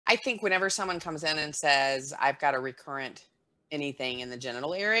I think whenever someone comes in and says, I've got a recurrent anything in the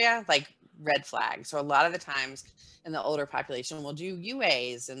genital area, like red flag. So a lot of the times in the older population, we'll do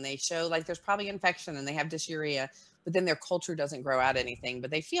UAs and they show like there's probably infection and they have dysuria, but then their culture doesn't grow out anything, but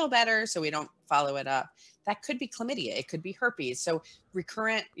they feel better. So we don't follow it up. That could be chlamydia. It could be herpes. So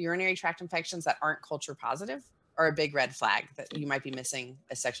recurrent urinary tract infections that aren't culture positive are a big red flag that you might be missing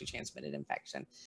a sexually transmitted infection.